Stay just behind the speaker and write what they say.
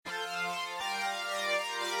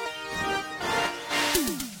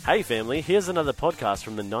Hey family, here's another podcast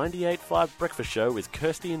from the 98.5 Breakfast Show with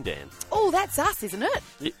Kirsty and Dan. Oh, that's us, isn't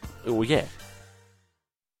it? Oh, yeah.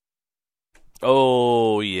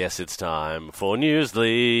 Oh, yes, it's time for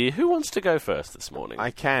Newsli. Who wants to go first this morning?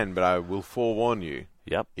 I can, but I will forewarn you.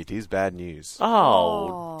 Yep. It is bad news.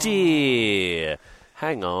 Oh, dear.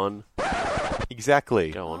 Hang on.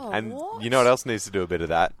 Exactly. Go on. Oh, And what? you know what else needs to do a bit of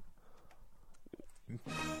that?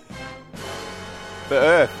 The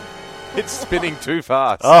Earth. It's spinning too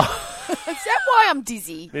fast. Oh, Is that why I'm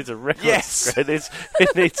dizzy? it's a record. Yes. It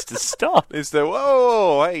needs to stop. It's the,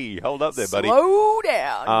 whoa, hey, hold up there, buddy. Slow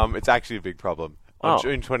down. It's actually a big problem. On Oh.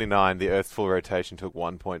 June 29, the Earth's full rotation took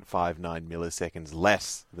 1.59 milliseconds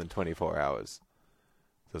less than 24 hours.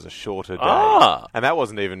 So it was a shorter day. Ah. And that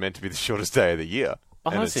wasn't even meant to be the shortest day of the year. Oh,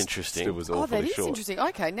 And that's it interesting. Still was Oh, awfully that is short. interesting.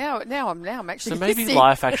 Okay, now I'm actually So maybe listening.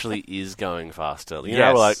 life actually is going faster. You know,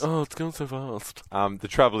 Yes. we're like, oh, it's going so fast. The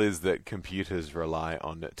trouble is that computers rely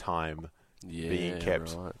on time Yeah, being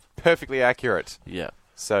kept right. perfectly accurate. Yeah.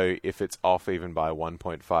 So if it's off even by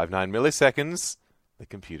 1.59 milliseconds, the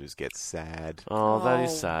computers get sad. Oh, that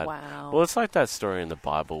is Oh, sad. wow. Well, it's like that story in the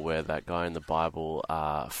Bible where that guy in the Bible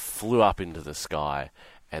flew up into the sky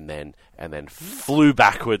and then flew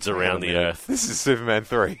backwards around the earth. This is Superman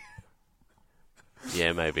 3.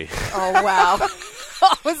 Yeah, maybe. Oh, wow.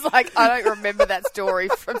 I was like, I don't remember that story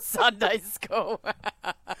from Sunday school.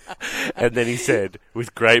 And then he said,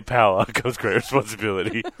 with great power comes great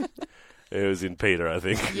responsibility. It was in Peter, I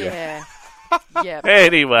think. Yeah. Yeah.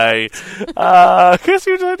 Anyway,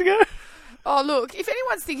 Kirsty, would you like to go? Oh, look, if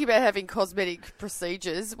anyone's thinking about having cosmetic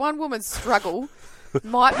procedures, one woman's struggle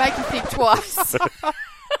might make you think twice.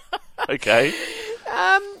 Okay.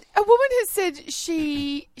 A woman has said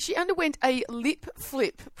she underwent a lip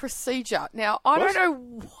flip procedure. Now, I don't know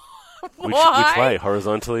Which why way?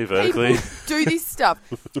 Horizontally, vertically? people do this stuff.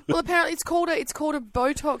 Well, apparently it's called a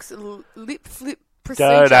Botox lip flip procedure.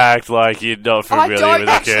 Don't act like you're not I familiar don't with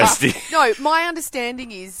it, actually. Kirsty. No, my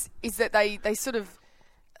understanding is that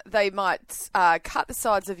they might cut the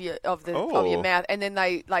sides of your mouth, and then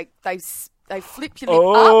they flip your lip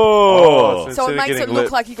up, Oh. so it makes it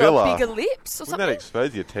look like you got bigger lips or Wouldn't something. that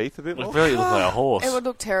expose your teeth a bit It more? really looked like a horse. It would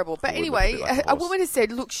look terrible. But It would look a anyway, bit like a a horse. woman has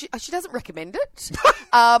said, look, she doesn't recommend it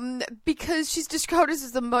because she's described it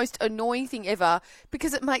as the most annoying thing ever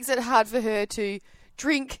because it makes it hard for her to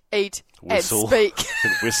drink, eat, Whistle. and speak.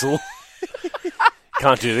 Whistle.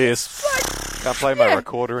 Can't do this. Can't play my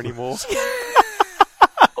recorder anymore.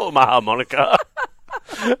 Or my harmonica.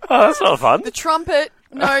 Oh, that's not fun. The trumpet,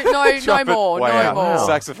 no Trumpet, more, way no out. more.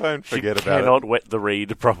 Saxophone, forget She about cannot wet the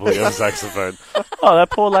reed properly on saxophone. Oh, that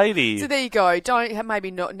poor lady. So there you go. Don't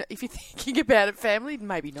maybe not. If you're thinking about it, family,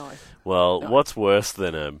 maybe no. Well, what's worse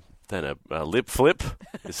than a lip flip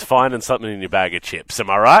is finding something in your bag of chips. Am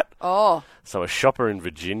I right? Oh, So a shopper in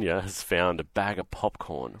Virginia has found a bag of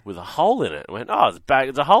popcorn with a hole in it. Went, oh,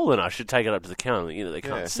 there's a hole in it. I should take it up to the counter. You know, they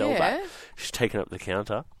can't Yeah. sell Yeah. that. She's taken it up to the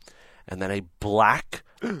counter. And then a black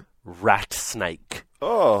rat snake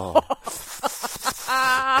Oh,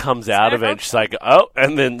 comes out of it. She's like, oh,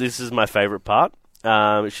 and then this is my favourite part.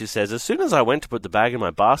 She says, as soon as I went to put the bag in my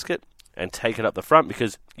basket and take it up the front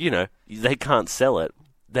because, you know, they can't sell it,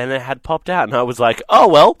 then it had popped out. And I was like, oh,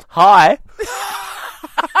 well, hi.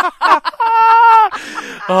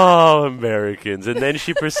 Oh, Americans. And then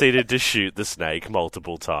she proceeded to shoot the snake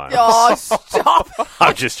multiple times. oh, stop!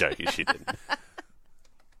 I'm just joking. She didn't.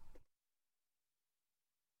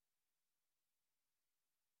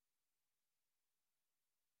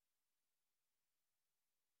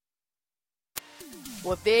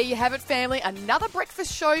 Well, there you have it, family. Another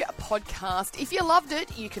Breakfast Show podcast. If you loved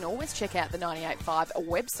it, you can always check out the 98.5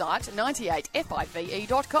 website,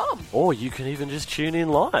 98five.com. Or you can even just tune in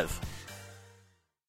live.